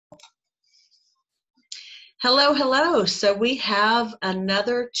Hello, hello. So we have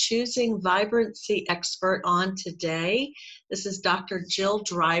another Choosing Vibrancy expert on today. This is Dr. Jill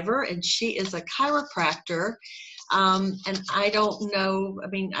Driver, and she is a chiropractor. And I don't know,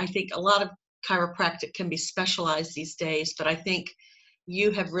 I think a lot of chiropractic can be specialized these days, but I think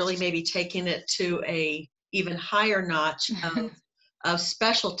you have really maybe taken it to a even higher notch of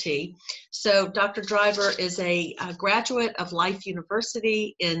specialty. So Dr. Driver is a graduate of Life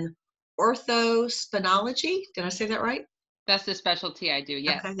University in orthospinology. Did I say that right? That's the specialty I do,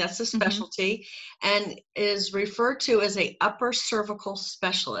 yes. Okay, that's a specialty, and is referred to as a upper cervical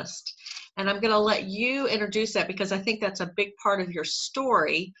specialist. And I'm going to let you introduce that because I think that's a big part of your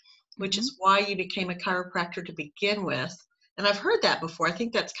story, which is why you became a chiropractor to begin with. And I've heard that before. I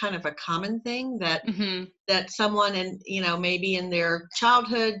think that's kind of a common thing that that someone in, maybe in their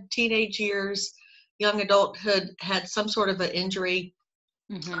childhood, teenage years, young adulthood had some sort of an injury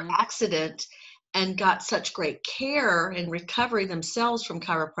or accident and got such great care and recovery themselves from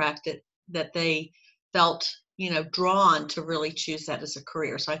chiropractic that they felt, drawn to really choose that as a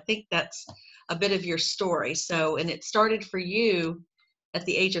career. So I think that's a bit of your story. So, and it started for you at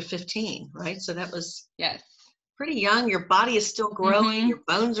the age of 15, right? So that was pretty young. Your body is still growing. Your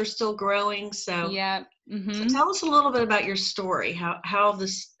bones are still growing. So, so tell us a little bit about your story, how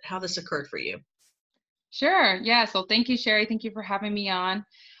this occurred for you. Sure. Yeah. So thank you, Sherry. Thank you for having me on.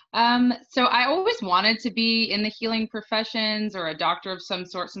 So I always wanted to be in the healing professions or a doctor of some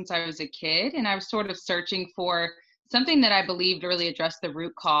sort since I was a kid. And I was sort of searching for something that I believed really addressed the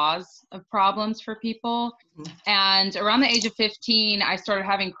root cause of problems for people. And around the age of 15, I started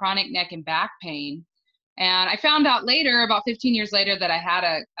having chronic neck and back pain. And I found out later, about 15 years later, that I had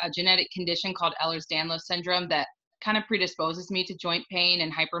a genetic condition called Ehlers-Danlos syndrome that kind of predisposes me to joint pain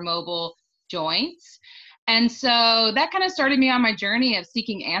and hypermobile joints. And so that kind of started me on my journey of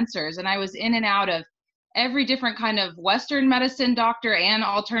seeking answers. And I was in and out of every different kind of Western medicine doctor and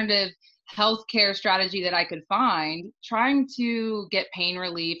alternative healthcare strategy that I could find, trying to get pain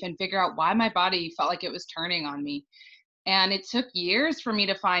relief and figure out why my body felt like it was turning on me. And it took years for me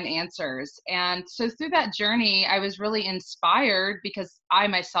to find answers. And so through that journey, I was really inspired because I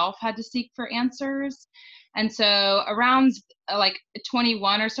myself had to seek for answers. And so around like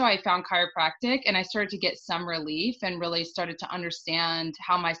 21 or so, I found chiropractic and I started to get some relief and really started to understand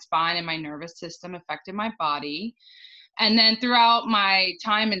how my spine and my nervous system affected my body. And then throughout my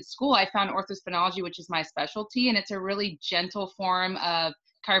time in school, I found orthospinology, which is my specialty. And it's a really gentle form of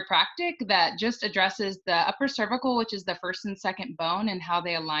chiropractic that just addresses the upper cervical, which is the first and second bone, and how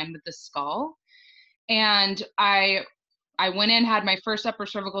they align with the skull. And I went in, had my first upper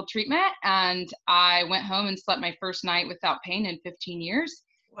cervical treatment, and I went home and slept my first night without pain in 15 years.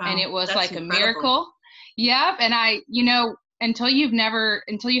 Wow, and it was like incredible. A miracle. Yep. And until you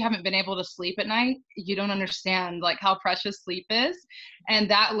haven't been able to sleep at night, you don't understand like how precious sleep is. And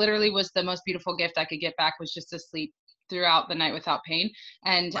that literally was the most beautiful gift I could get back, was just to sleep throughout the night without pain.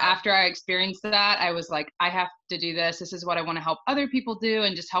 And after I experienced that, I was like, I have to do this. This is what I want to help other people do,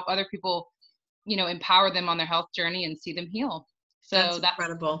 and just help other people, empower them on their health journey and see them heal. So that's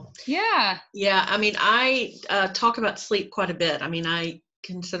incredible. Yeah. I talk about sleep quite a bit. I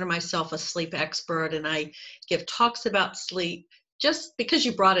consider myself a sleep expert, and I give talks about sleep. Just because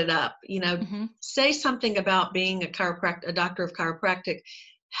you brought it up, say something about being a doctor of chiropractic.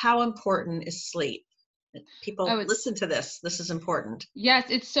 How important is sleep? People listen to this. This is important. Yes,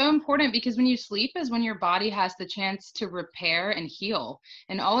 it's so important, because when you sleep is when your body has the chance to repair and heal.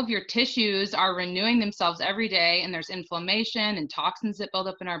 And all of your tissues are renewing themselves every day, and there's inflammation and toxins that build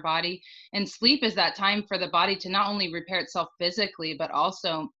up in our body. And sleep is that time for the body to not only repair itself physically, but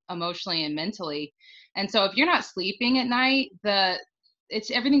also emotionally and mentally. And so if you're not sleeping at night,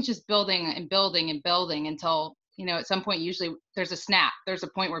 everything's just building and building and building until, at some point, usually there's a snap. There's a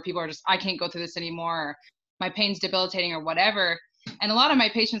point where people are just, I can't go through this anymore, or my pain's debilitating, or whatever. And a lot of my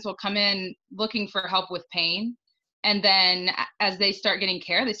patients will come in looking for help with pain. And then as they start getting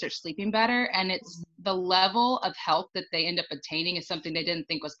care, they start sleeping better. And it's the level of health that they end up attaining is something they didn't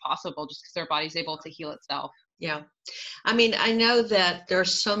think was possible, just because their body's able to heal itself. Yeah. I know that there are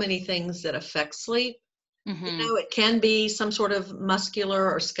so many things that affect sleep. It can be some sort of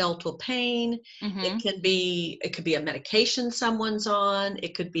muscular or skeletal pain. It could be a medication someone's on.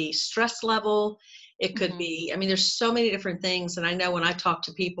 It could be stress level. It could be, there's so many different things. And I know when I talk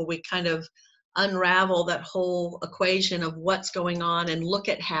to people, we kind of unravel that whole equation of what's going on and look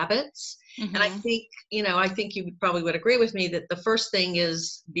at habits. And I think you probably would agree with me that the first thing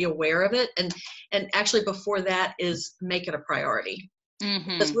is be aware of it. And actually before that is make it a priority.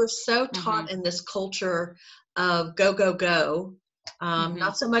 Because we're so taught in this culture of go, go, go,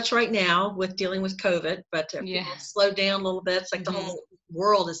 Not so much right now with dealing with COVID, but Yeah. people slow down a little bit. It's like the whole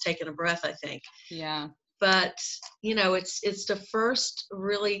world is taking a breath, I think. Yeah. But, it's to first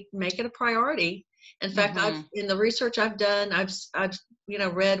really make it a priority. In fact, in the research I've done, I've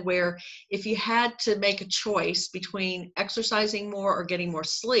read where if you had to make a choice between exercising more or getting more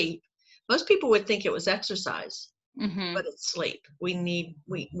sleep, most people would think it was exercise, but it's sleep. We need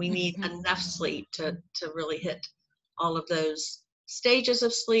enough sleep to really hit all of those stages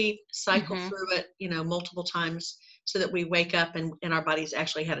of sleep, cycle through it, multiple times so that we wake up and our bodies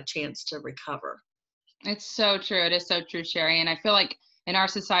actually had a chance to recover. It's so true. It is so true, Sherry. And I feel like in our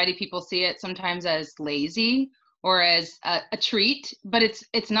society, people see it sometimes as lazy or as a treat, but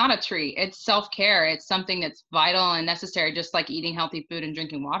it's not a treat. It's self-care. It's something that's vital and necessary, just like eating healthy food and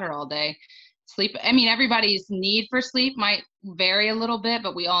drinking water all day. Sleep, I mean, everybody's need for sleep might vary a little bit,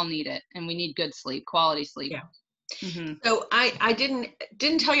 but we all need it, and we need good sleep, quality sleep. Yeah. So I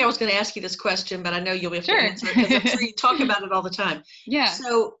didn't tell you I was going to ask you this question, but I know you'll be able to Sure. answer it because I'm sure you talk about it all the time. Yeah.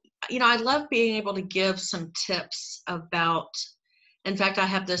 So, I love being able to give some tips about, in fact, I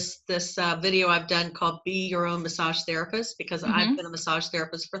have this video I've done called Be Your Own Massage Therapist, because I've been a massage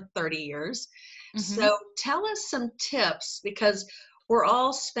therapist for 30 years. So tell us some tips, because we're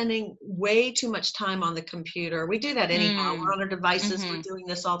all spending way too much time on the computer. We do that anyhow. We're on our devices. We're doing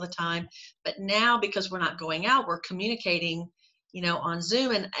this all the time. But now, because we're not going out, we're communicating, on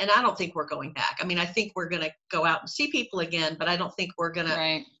Zoom. And I don't think we're going back. I mean, I think we're going to go out and see people again, but I don't think we're going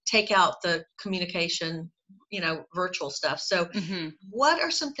to take out the communication, virtual stuff. So what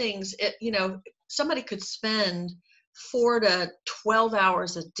are some things, somebody could spend 4 to 12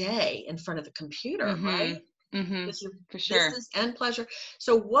 hours a day in front of the computer, right? With your For sure. business and pleasure.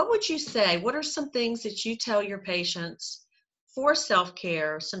 So what would you say? What are some things that you tell your patients for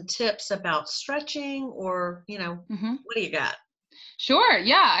self-care? Some tips about stretching, or, what do you got? Sure.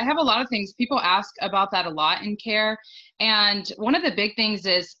 Yeah, I have a lot of things. People ask about that a lot in care. And one of the big things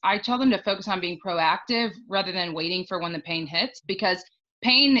is I tell them to focus on being proactive rather than waiting for when the pain hits, because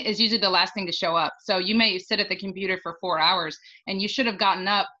pain is usually the last thing to show up. So you may sit at the computer for 4 hours and you should have gotten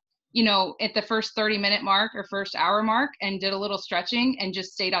up, at the first 30-minute mark or first hour mark and did a little stretching and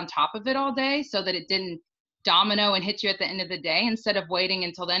just stayed on top of it all day so that it didn't domino and hit you at the end of the day, instead of waiting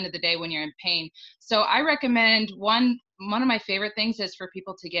until the end of the day when you're in pain. So I recommend one of my favorite things is for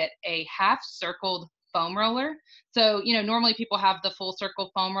people to get a half circled foam roller. So, normally people have the full circle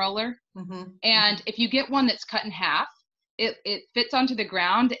foam roller. And if you get one that's cut in half, it fits onto the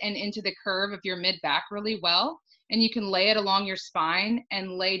ground and into the curve of your mid back really well. And you can lay it along your spine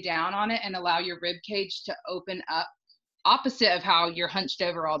and lay down on it and allow your rib cage to open up, opposite of how you're hunched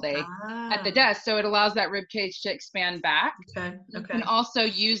over all day at the desk. So it allows that rib cage to expand back. Okay. You can also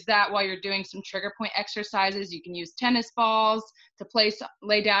use that while you're doing some trigger point exercises. You can use tennis balls to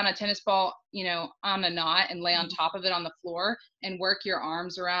lay down a tennis ball, on a knot and lay on top of it on the floor and work your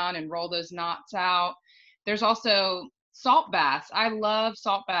arms around and roll those knots out. There's also salt baths. I love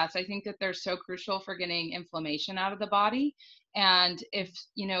salt baths. I think that they're so crucial for getting inflammation out of the body. And if,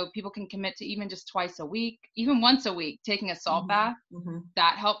 people can commit to even just twice a week, even once a week, taking a salt bath,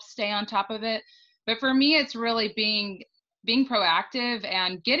 that helps stay on top of it. But for me, it's really being proactive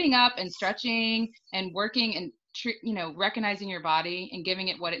and getting up and stretching and working and, recognizing your body and giving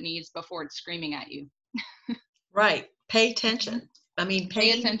it what it needs before it's screaming at you. Right. Pay attention. I mean,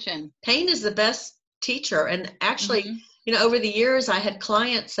 pay attention. Pain is the best teacher. And actually, over the years, I had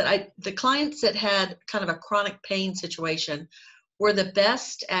clients the clients that had kind of a chronic pain situation were the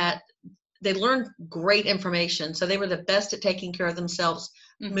best they learned great information. So they were the best at taking care of themselves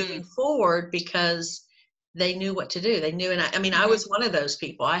moving forward, because they knew what to do. They knew. And I was one of those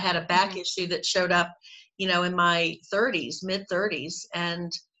people. I had a back issue that showed up, in my 30s, mid 30s.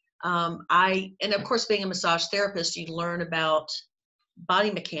 And and of course, being a massage therapist, you learn about body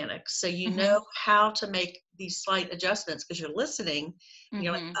mechanics. So you know how to make these slight adjustments because you're listening. And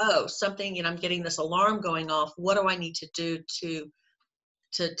you're like, oh, something, I'm getting this alarm going off. What do I need to do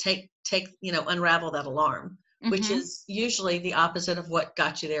to take, unravel that alarm, which is usually the opposite of what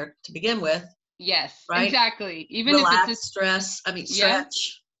got you there to begin with. Yes, right? Exactly. Even Relax, if it's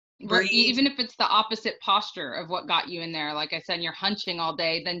stretch. Breathe. Even if it's the opposite posture of what got you in there, like I said, you're hunching all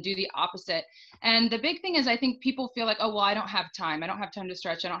day, then do the opposite. And the big thing is, I think people feel like, oh, well, I don't have time. I don't have time to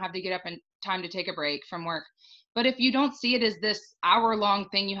stretch. I don't have to get up and time to take a break from work. But if you don't see it as this hour-long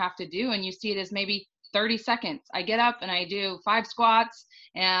thing you have to do, and you see it as maybe 30 seconds, I get up and I do 5 squats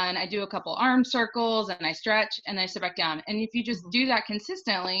and I do a couple arm circles and I stretch and then I sit back down. And if you just do that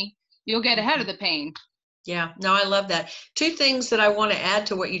consistently, you'll get ahead of the pain. Yeah, no, I love that. 2 things that I want to add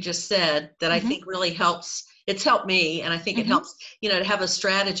to what you just said that I think really helps it's helped me, and I think it Mm-hmm. helps, to have a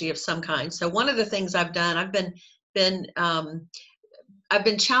strategy of some kind. So one of the things I've done, been I've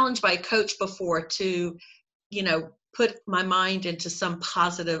been challenged by a coach before to, put my mind into some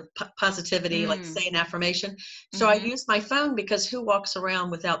positivity, like Mm. say an affirmation. So I Mm-hmm. use my phone, because who walks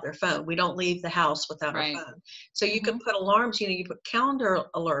around without their phone? We don't leave the house without our Right. phone. So you Mm-hmm. can put alarms, you put calendar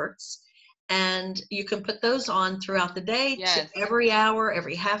alerts, and you can put those on throughout the day, to Yes. every hour,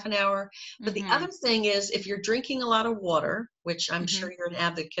 every half an hour. But the Mm-hmm. other thing is, if you're drinking a lot of water, which I'm Mm-hmm. sure you're an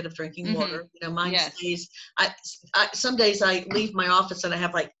advocate of drinking Mm-hmm. water, mine Yes. stays. Some days I leave my office and I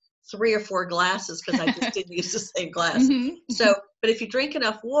have like 3 or 4 glasses, because I just didn't use the same glass. Mm-hmm. So, but if you drink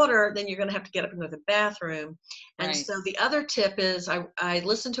enough water, then you're going to have to get up and go to the bathroom. And Right. so the other tip is, I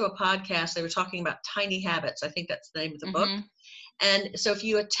listened to a podcast. They were talking about tiny habits. I think that's the name of the book. Mm-hmm. And so if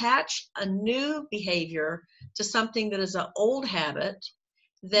you attach a new behavior to something that is an old habit,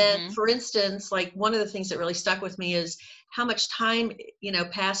 then, Mm-hmm. for instance, like one of the things that really stuck with me is how much time,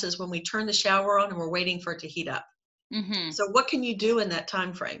 passes when we turn the shower on and we're waiting for it to heat up. Mm-hmm. So what can you do in that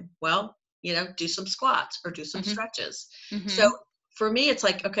time frame? Well, do some squats or do some Mm-hmm. stretches. So Mm-hmm. for me, it's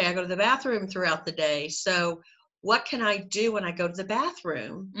like, okay, I go to the bathroom throughout the day. So what can I do when I go to the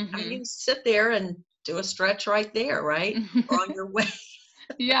bathroom? I mean, you Mm-hmm. can sit there and do a stretch right there, right? Or on your way.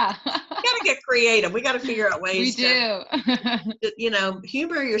 Yeah. Got to get creative. We got to figure out We ways do.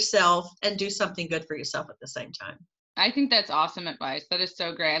 humor yourself and do something good for yourself at the same time. I think that's awesome advice. That is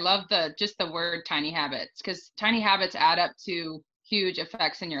so great. I love just the word tiny habits, because tiny habits add up to huge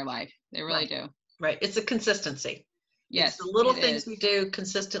effects in your life. They really Right. do. Right. It's a consistency. It's the Yes, little it things is. we do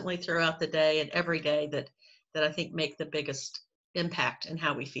consistently throughout the day and every day that I think make the biggest impact in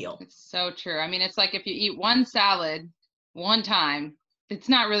how we feel. It's so true. I mean, it's like if you eat one salad one time, it's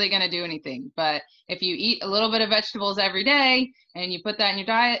not really going to do anything. But if you eat a little bit of vegetables every day and you put that in your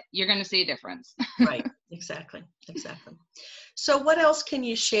diet, you're going to see a difference. Right. Exactly. Exactly. So what else can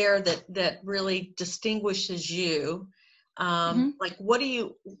you share that really distinguishes you? Hmm. Like, what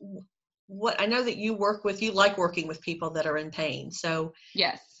I know that you like working with people that are in pain. So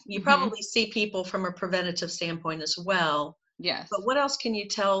Yes. you Hmm. probably see people from a preventative standpoint as well. Yes. But what else can you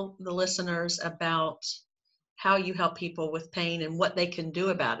tell the listeners about how you help people with pain and what they can do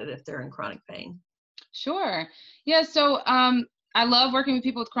about it if they're in chronic pain? Sure. Yeah. So I love working with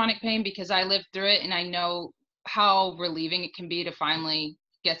people with chronic pain because I lived through it and I know how relieving it can be to finally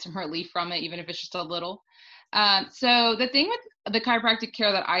get some relief from it, even if it's just a little. So the thing with the chiropractic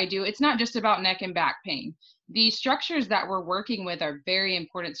care that I do, it's not just about neck and back pain. The structures that we're working with are very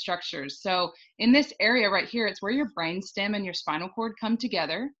important structures. So in this area right here, it's where your brain stem and your spinal cord come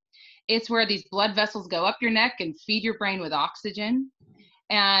together. It's where these blood vessels go up your neck and feed your brain with oxygen,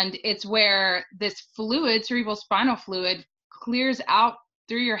 and it's where this fluid, cerebral spinal fluid, clears out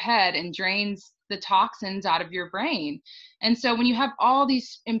through your head and drains the toxins out of your brain. And so when you have all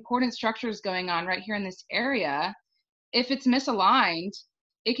these important structures going on right here in this area, if it's misaligned,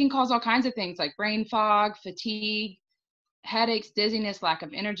 it can cause all kinds of things like brain fog, fatigue, headaches, dizziness, lack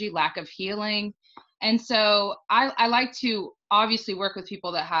of energy, lack of healing. And so I like to obviously work with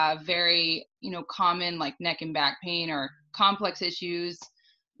people that have very, common like neck and back pain or complex issues.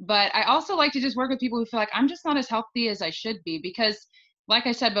 But I also like to just work with people who feel like I'm just not as healthy as I should be, because like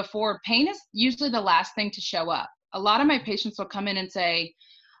I said before, pain is usually the last thing to show up. A lot of my patients will come in and say,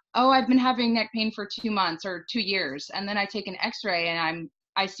 "Oh, I've been having neck pain for 2 months or 2 years." And then I take an x-ray and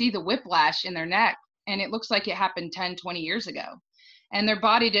I see the whiplash in their neck, and it looks like it happened 10, 20 years ago. And their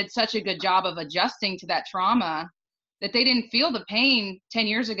body did such a good job of adjusting to that trauma that they didn't feel the pain 10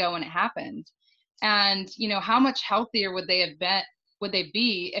 years ago when it happened. And, how much healthier would they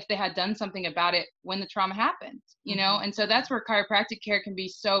be if they had done something about it when the trauma happened, Mm-hmm. And so that's where chiropractic care can be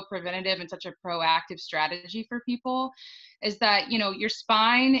so preventative and such a proactive strategy for people, is that, your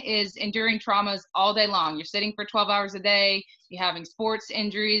spine is enduring traumas all day long. You're sitting for 12 hours a day, you're having sports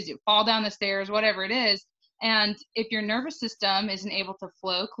injuries, you fall down the stairs, whatever it is. And if your nervous system isn't able to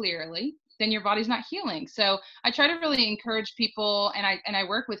flow clearly, then your body's not healing. So I try to really encourage people, and I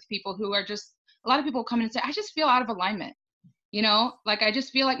work with people who are just, a lot of people come in and say, I just feel out of alignment. Like I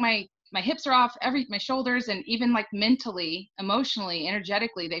just feel like my hips are off, my shoulders, and even like mentally, emotionally,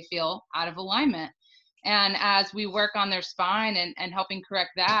 energetically, they feel out of alignment. And as we work on their spine and helping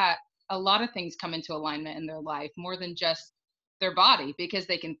correct that, a lot of things come into alignment in their life, more than just their body, because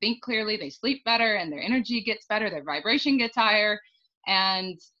they can think clearly, they sleep better, and their energy gets better, their vibration gets higher.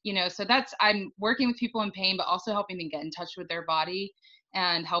 And, so I'm working with people in pain, but also helping them get in touch with their body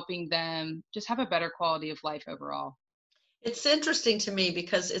and helping them just have a better quality of life overall. It's interesting to me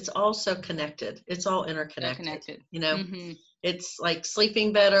because it's all so connected. It's all So interconnected. connected. You know, Mm-hmm. it's like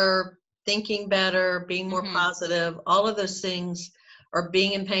sleeping better, thinking better, being more Mm-hmm. positive, all of those things, or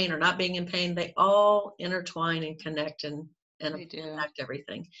being in pain or not being in pain, they all intertwine and connect and They do. impact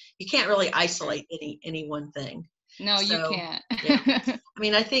everything. You can't really True. isolate any one thing. No, you So can't. yeah, I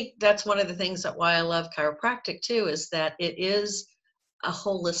mean, I think that's one of the things that why I love chiropractic too, is that it is a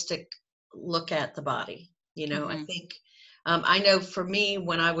holistic look at the body. You know, I Mm-hmm. think I know for me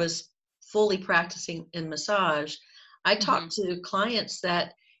when I was fully practicing in massage, I Mm-hmm. talked to clients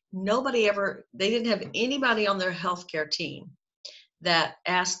that they didn't have anybody on their healthcare team that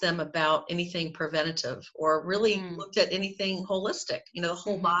asked them about anything preventative or really Mm-hmm. looked at anything holistic, you know, the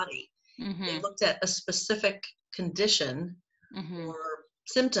whole Mm-hmm. body. They Mm-hmm. looked at a specific condition Mm-hmm. or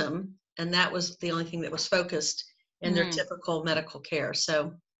symptom, and that was the only thing that was focused in their Mm-hmm. typical medical care.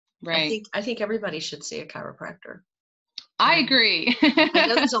 So Right. I think everybody should see a chiropractor. I Um, agree. I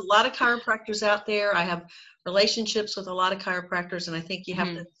know there's a lot of chiropractors out there. I have relationships with a lot of chiropractors, and I think you have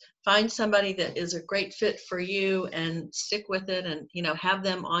Mm-hmm. to find somebody that is a great fit for you and stick with it, and you know, have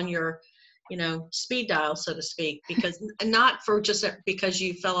them on your, you know, speed dial, so to speak, because not for just because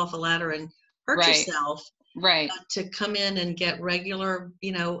you fell off a ladder and hurt Right. yourself, Right. but to come in and get regular,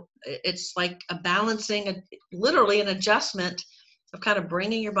 you know, it's like a balancing, literally an adjustment of kind of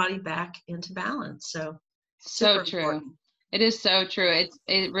bringing your body back into balance. So So super true. important. It is so true.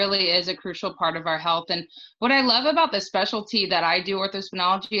 It really is a crucial part of our health. And what I love about the specialty that I do,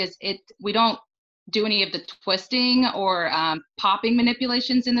 orthospinology, is we don't do any of the twisting or popping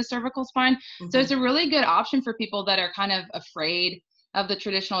manipulations in the cervical spine. So Mm-hmm. it's a really good option for people that are kind of afraid of the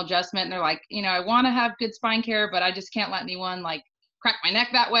traditional adjustment. And they're like, I want to have good spine care, but I just can't let anyone like crack my neck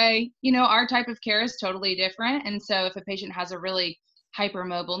that way. Our type of care is totally different. And so if a patient has a really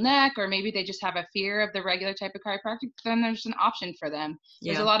hypermobile neck, or maybe they just have a fear of the regular type of chiropractic, then there's an option for them.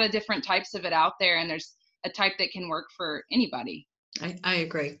 There's a Yeah, lot of different types of it out there, and there's a type that can work for anybody. I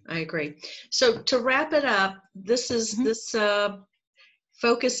agree. I agree. So to wrap it up, Mm-hmm. this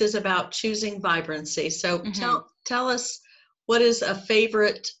focus is about choosing vibrancy. So Mm-hmm. tell us, what is a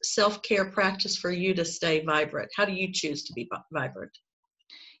favorite self-care practice for you to stay vibrant? How do you choose to be vibrant?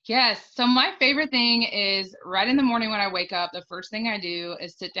 Yes. So my favorite thing is right in the morning when I wake up, the first thing I do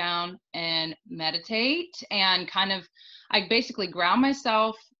is sit down and meditate and I basically ground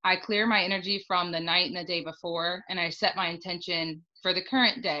myself. I clear my energy from the night and the day before, and I set my intention for the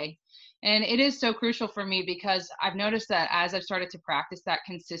current day. And it is so crucial for me because I've noticed that as I've started to practice that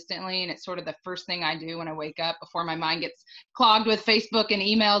consistently, and it's sort of the first thing I do when I wake up before my mind gets clogged with Facebook and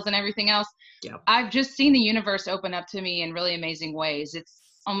emails and everything else, Yeah. I've just seen the universe open up to me in really amazing ways. It's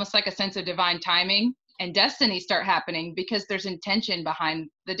almost like a sense of divine timing and destiny start happening because there's intention behind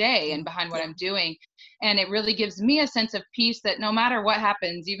the day and behind what Yeah. I'm doing. And it really gives me a sense of peace that no matter what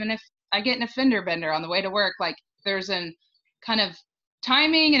happens, even if I get in a fender bender on the way to work, like there's an kind of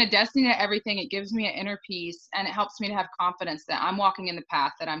timing and a destiny to everything. It gives me an inner peace, and it helps me to have confidence that I'm walking in the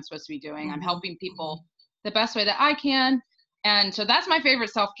path that I'm supposed to be doing. I'm Mm-hmm. helping people the best way that I can. And so that's my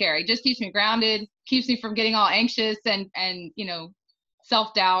favorite self-care. It just keeps me grounded, keeps me from getting all anxious and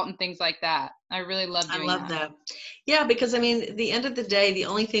self-doubt and things like that. I really love I doing love that. that. Yeah, because I mean, at the end of the day, the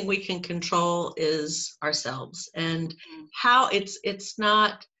only thing we can control is ourselves, and Mhm. how it's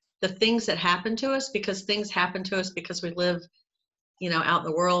not the things that happen to us, because things happen to us because we live, you know, out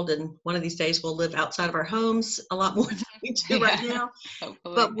in the world, and one of these days we'll live outside of our homes a lot more than we do right Yeah, now.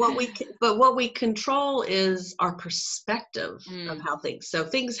 hopefully. But what we control is our perspective of Mm, how things. So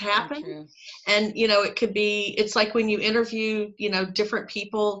things so happen, true. and you know, it's like when you interview, you know, different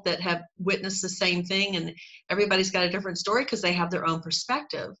people that have witnessed the same thing, and everybody's got a different story because they have their own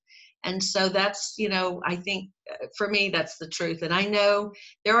perspective. And so that's, you know, I think for me that's the truth. And I know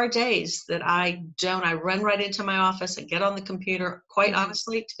there are days that I run right into my office and get on the computer. Quite Hmm.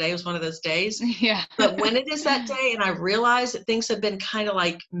 honestly, today was one of those days. Yeah. But when it is that day and I realize that things have been kind of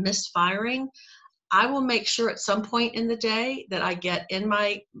like misfiring, I will make sure at some point in the day that I get in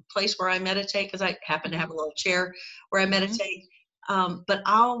my place where I meditate, because I happen to have Hmm. a little chair where I Hmm. meditate. But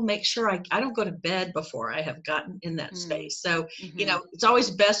I'll make sure I don't go to bed before I have gotten in that Mm, space. So, you hmm. know, it's always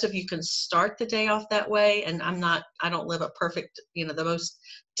best if you can start the day off that way. And I don't live a perfect, you know, the most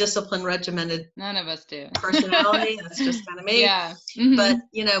disciplined, regimented None of us do. personality. That's just kind of me. Yeah. Hmm. But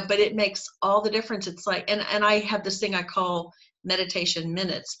you know, but it makes all the difference. It's like, and I have this thing I call meditation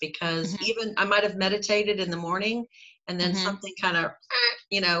minutes, because Hmm. even I might have meditated in the morning and then Hmm. something kind of,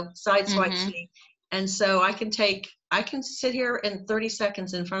 you know, sideswipes Hmm. me. And so I can sit here in 30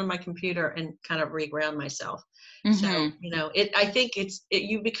 seconds in front of my computer and kind of reground myself. So, Hmm. you know, I think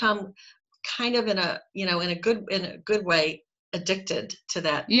you become kind of in a, you know, in a good way addicted to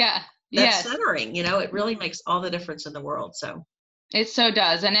Yeah. that Yes. centering. You know, it really makes all the difference in the world. So It so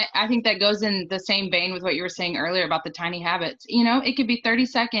does. And I think that goes in the same vein with what you were saying earlier about the tiny habits. You know, it could be 30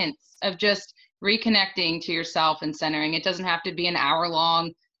 seconds of just reconnecting to yourself and centering. It doesn't have to be an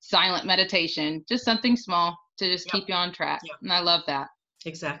hour-long silent meditation, just something small to just Yep. keep you on track. Yep. And I love that.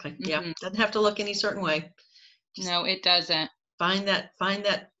 Exactly. Yeah. Doesn't have to look any certain way. Just no, it doesn't. Find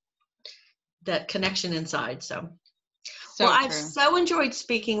that connection inside. So So well, true. I've so enjoyed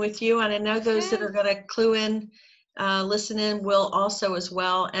speaking with you, and I know those that are going to clue in, listen in, will also as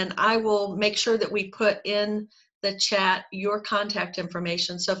well. And I will make sure that we put in the chat your contact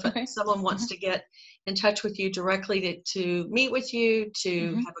information. So if someone wants to get in touch with you directly to meet with you,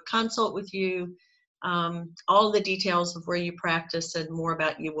 to have a consult with you, all the details of where you practice and more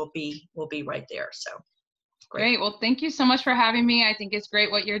about you will be right there. So great. Well, thank you so much for having me. I think it's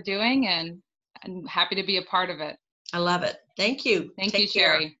great what you're doing, and I'm happy to be a part of it. I love it. Thank you. Thank Take you,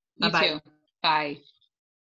 care. Sherry. You Bye-bye. too. Bye.